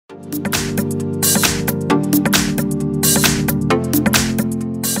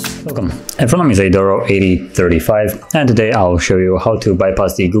Welcome. In front of me is a Doro 8035, and today I'll show you how to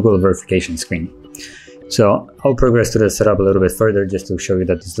bypass the Google verification screen. So I'll progress to the setup a little bit further just to show you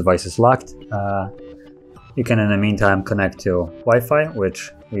that this device is locked. You can in the meantime connect to Wi-Fi,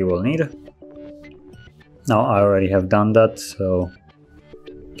 which we will need. Now I already have done that, so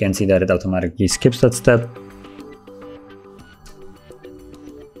you can see that it automatically skips that step.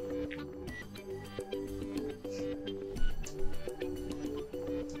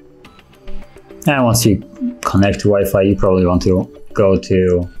 And once you connect to Wi-Fi, you probably want to go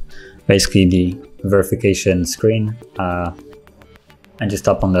to basically the verification screen and just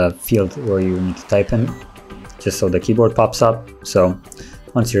tap on the field where you need to type in, just so the keyboard pops up. So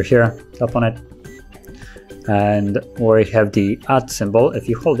once you're here, tap on it, and where you have the @ symbol, if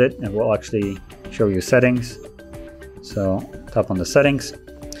you hold it, it will actually show you settings. So tap on the settings,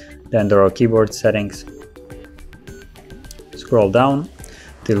 then there are keyboard settings. Scroll down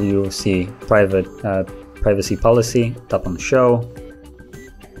till you see privacy policy, tap on show,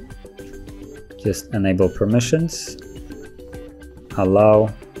 just enable permissions, allow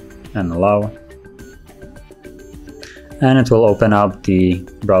and allow, and it will open up the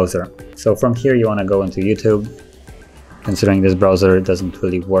browser. So from here you want to go into YouTube, considering this browser doesn't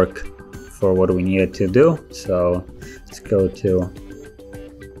really work for what we need it to do. So let's go to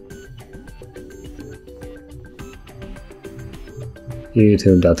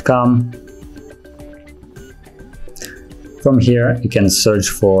youtube.com. From here you can search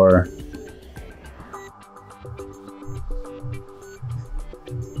for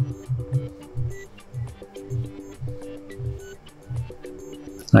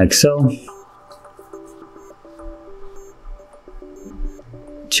like so.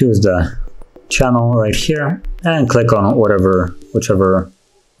 Choose the channel right here and click on whichever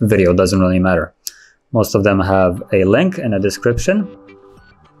video, doesn't really matter. Most of them have a link in the description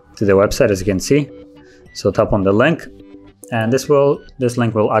to the website, as you can see. So tap on the link, and this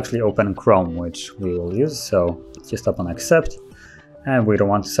link will actually open Chrome, which we will use. So just tap on accept, and we don't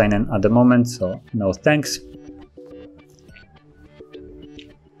want to sign in at the moment, so no thanks.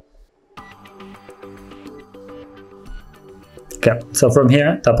 Okay, so from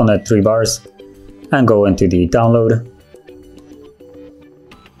here, tap on the 3 bars and go into the download.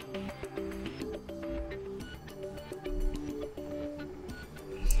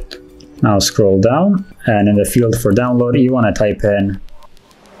 Now scroll down, and in the field for download, you want to type in,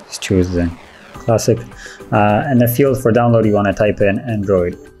 just choose the classic. In the field for download, you want to type in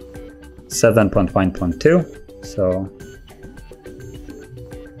Android 7.1.2. So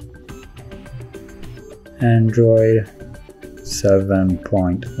Android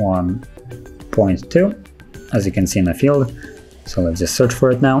 7.1.2, as you can see in the field. So let's just search for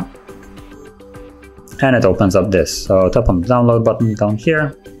it now, and it opens up this. So tap on the download button down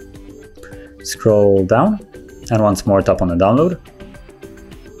here, scroll down, and once more tap on the download.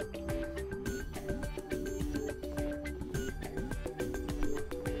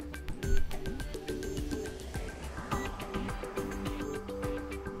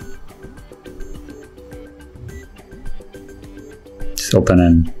 Just open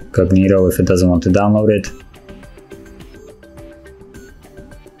incognito if it doesn't want to download it.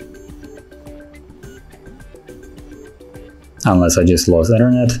 Unless I just lost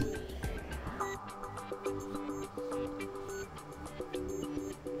internet.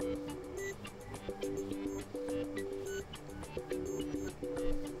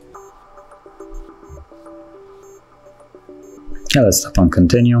 Yeah, let's tap on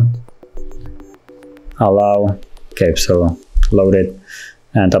continue, allow. Okay, so load it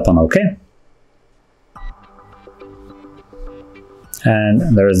and tap on OK. And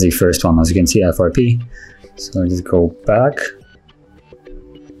there is the first one, as you can see, FRP. So just go back,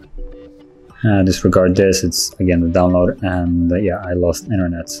 disregard this, it's again the download, and yeah, I lost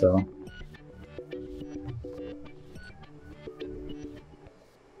internet, so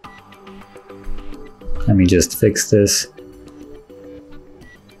let me just fix this.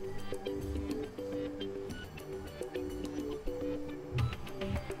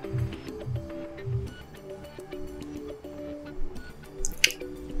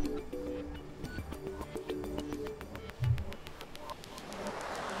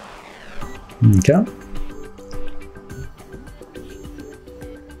 Okay.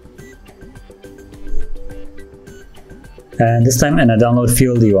 And this time in a download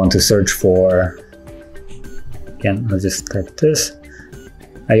field, you want to search for, again, I'll just type this.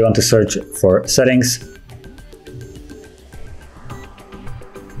 You want to search for settings,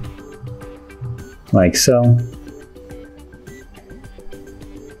 like so.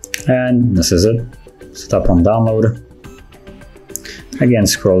 And this is it. So tap on download. Again,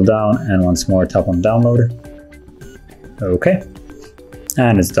 scroll down and once more tap on download. Okay,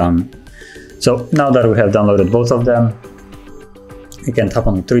 and it's done. So now that we have downloaded both of them, you can tap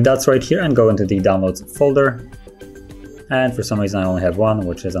on the three dots right here and go into the downloads folder. And for some reason I only have one,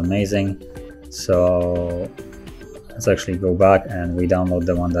 which is amazing. So let's actually go back and re-download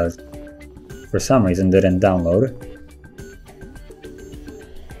the one that for some reason didn't download.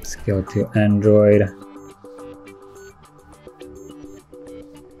 Let's go to Android.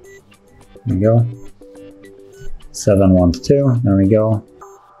 There we go. 712, there we go.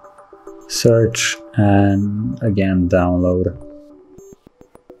 Search and again download.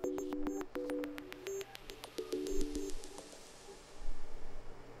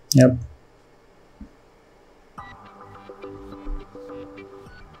 Yep.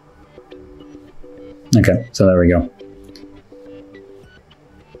 Okay, so there we go.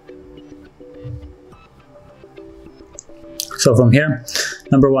 So from here,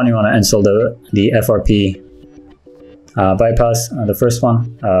 number one, you want to install the FRP bypass, the first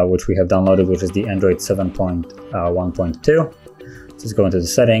one, which we have downloaded, which is the Android 7.1.2. Just go into the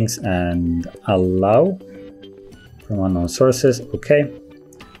settings and allow from unknown sources. Okay,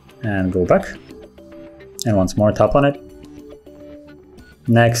 and go back. And once more, tap on it.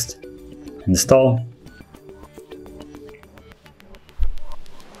 Next, install.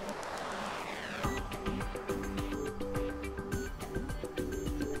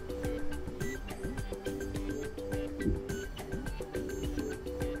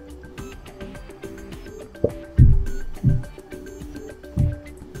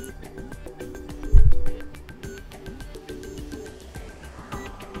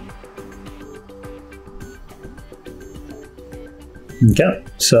 Okay,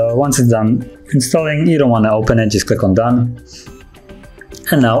 so once it's done installing, you don't want to open it, just click on done.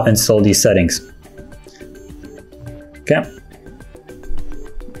 And now install these settings. Okay,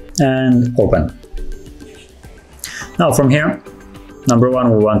 and open. Now from here, number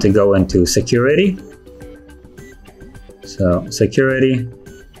one, we want to go into security. So security,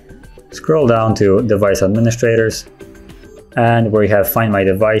 scroll down to device administrators, and where you have find my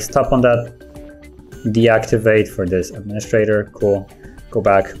device, tap on that. Deactivate for this administrator. Cool. Go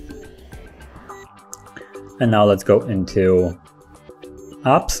back. And now let's go into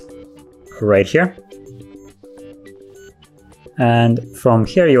apps right here. And from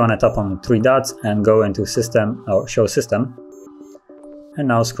here you want to tap on three dots and go into system or show system. And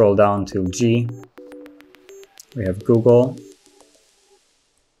now scroll down to G. We have Google.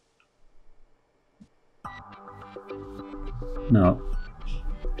 No.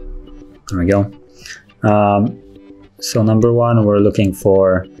 There we go. So number one, we're looking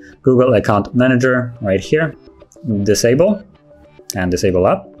for Google Account Manager right here. Disable and disable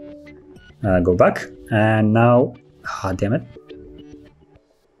app. Go back and now, damn it.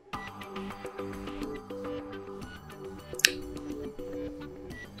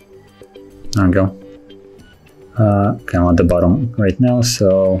 There we go. Okay, I'm at the bottom right now.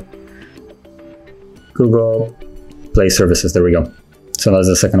 So Google Play Services, there we go. So that's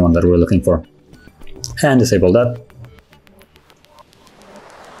the second one that we're looking for. And disable that.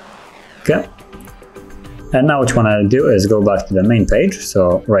 Okay. And now what you want to do is go back to the main page.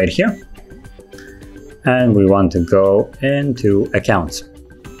 So right here. And we want to go into accounts.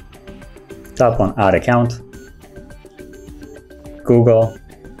 Tap on add account. Google.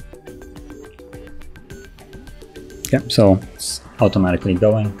 Okay, so it's automatically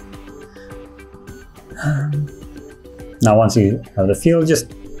going. Now once you have the field,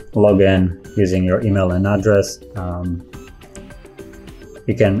 just log in using your email and address.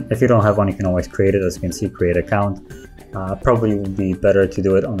 You can, if you don't have one, you can always create it. As you can see, create account. Probably would be better to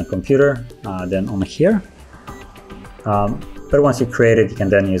do it on a computer than on here. But once you create it, you can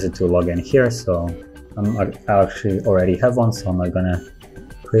then use it to log in here. So I actually already have one, so I'm not gonna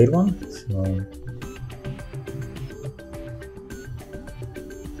create one. So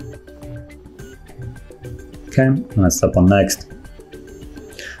okay, let's tap on next.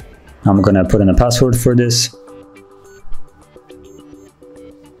 I'm gonna put in a password for this.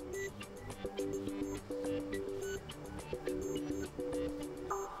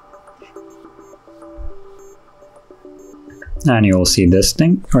 And you will see this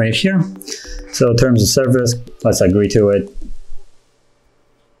thing right here. So terms of service, let's agree to it.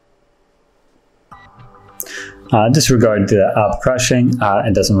 Disregard the app crashing,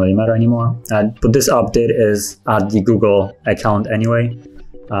 it doesn't really matter anymore. But this update is at the Google account anyway.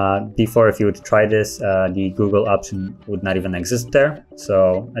 Before, if you would try this, the Google option would not even exist there.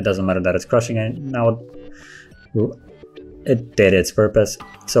 So it doesn't matter that it's crashing it. Now it did its purpose.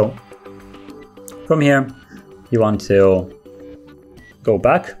 So from here, you want to go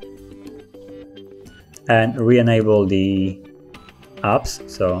back and re-enable the apps.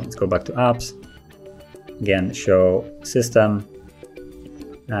 So let's go back to apps. Again, show system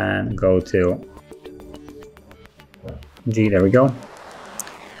and go to G. There we go.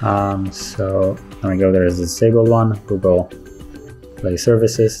 So there we go. There is a disabled one. Google Play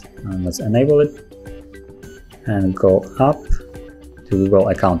Services, and let's enable it. And go up to Google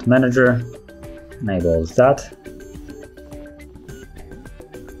Account Manager. Enable that.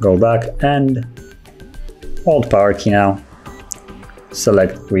 Go back and hold power key now.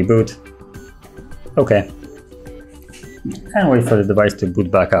 Select reboot. Okay. And wait for the device to boot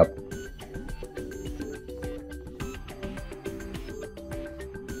back up.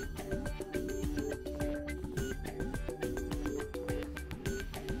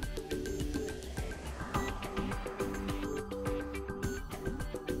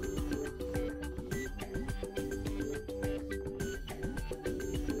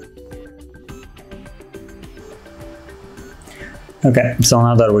 Okay, so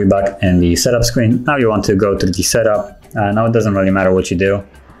now that we're back in the setup screen, now you want to go to the setup. Now it doesn't really matter what you do,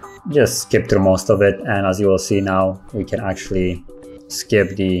 just skip through most of it, and as you will see now, we can actually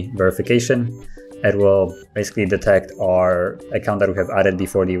skip the verification. It will basically detect our account that we have added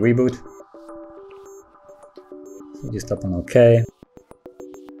before the reboot. So just tap on OK.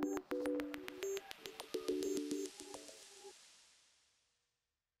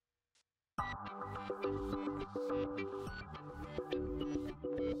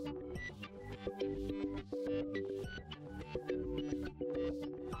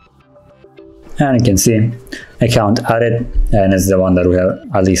 And you can see account added, and it's the one that we have,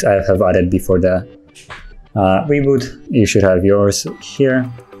 at least I have added before the reboot. You should have yours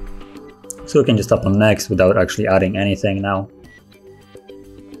here. So we can just tap on next without actually adding anything now.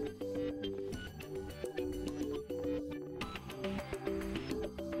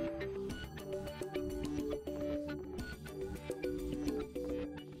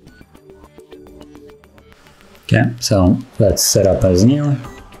 Okay, so let's set up as new.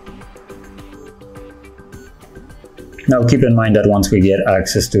 Now keep in mind that once we get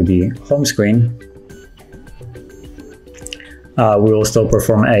access to the home screen, we will still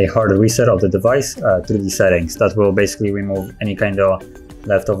perform a hard reset of the device through the settings. That will basically remove any kind of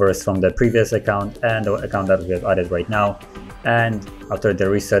leftovers from the previous account and the account that we have added right now. And after the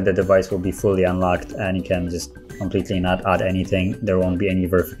reset, the device will be fully unlocked and you can just completely not add anything. There won't be any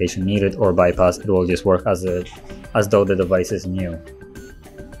verification needed or bypass. It will just work as though the device is new.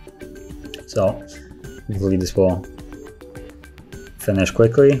 So hopefully this will finish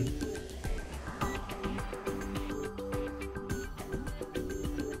quickly.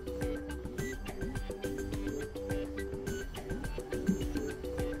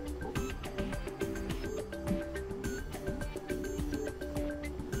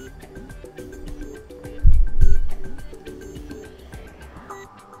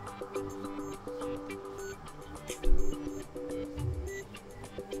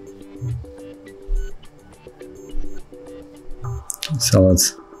 So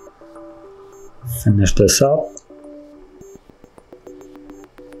let's finish this up.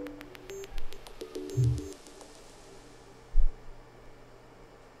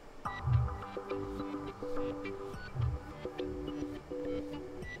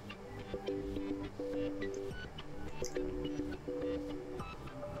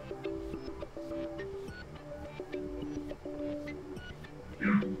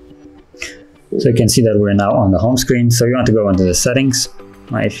 So you can see that we're now on the home screen. So you want to go into the settings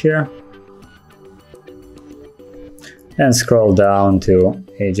right here and scroll down to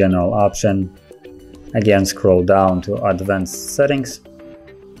a general option. Again, scroll down to advanced settings.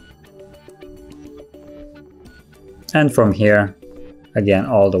 And from here, again,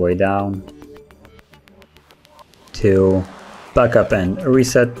 all the way down to backup and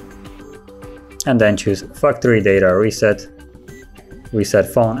reset. And then choose factory data reset. Reset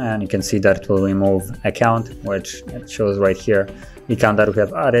phone, and you can see that it will remove account, which it shows right here, the account that we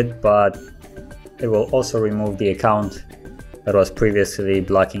have added, but it will also remove the account that was previously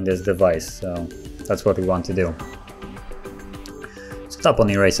blocking this device. So that's what we want to do. So tap on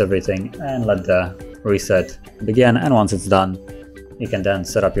erase everything and let the reset begin, and once it's done, you can then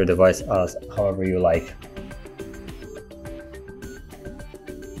set up your device as however you like.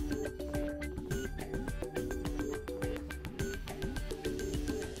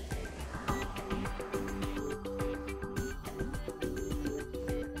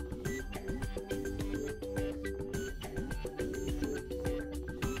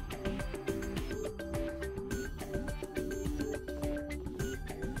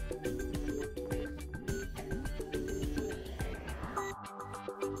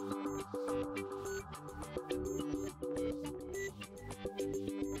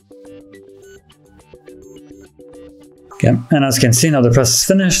 Okay, and as you can see, now the process is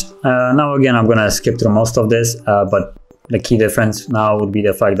finished. Now again, I'm gonna skip through most of this, but the key difference now would be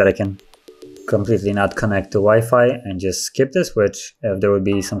the fact that I can completely not connect to Wi-Fi and just skip this, which if there would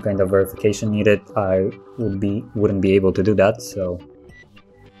be some kind of verification needed, I wouldn't be able to do that. So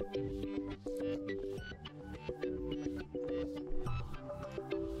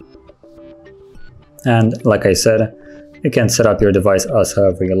and like I said, you can set up your device as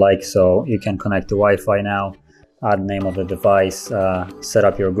however you like. So you can connect to Wi-Fi now, add the name of the device, set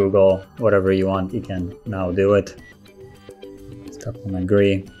up your Google, whatever you want, you can now do it. Tap on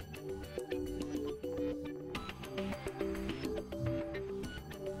agree.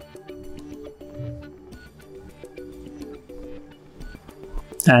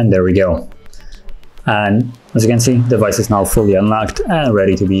 And there we go. And as you can see, the device is now fully unlocked and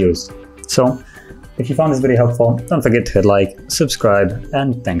ready to be used. So if you found this video helpful, don't forget to hit like, subscribe,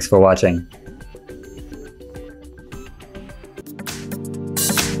 and thanks for watching.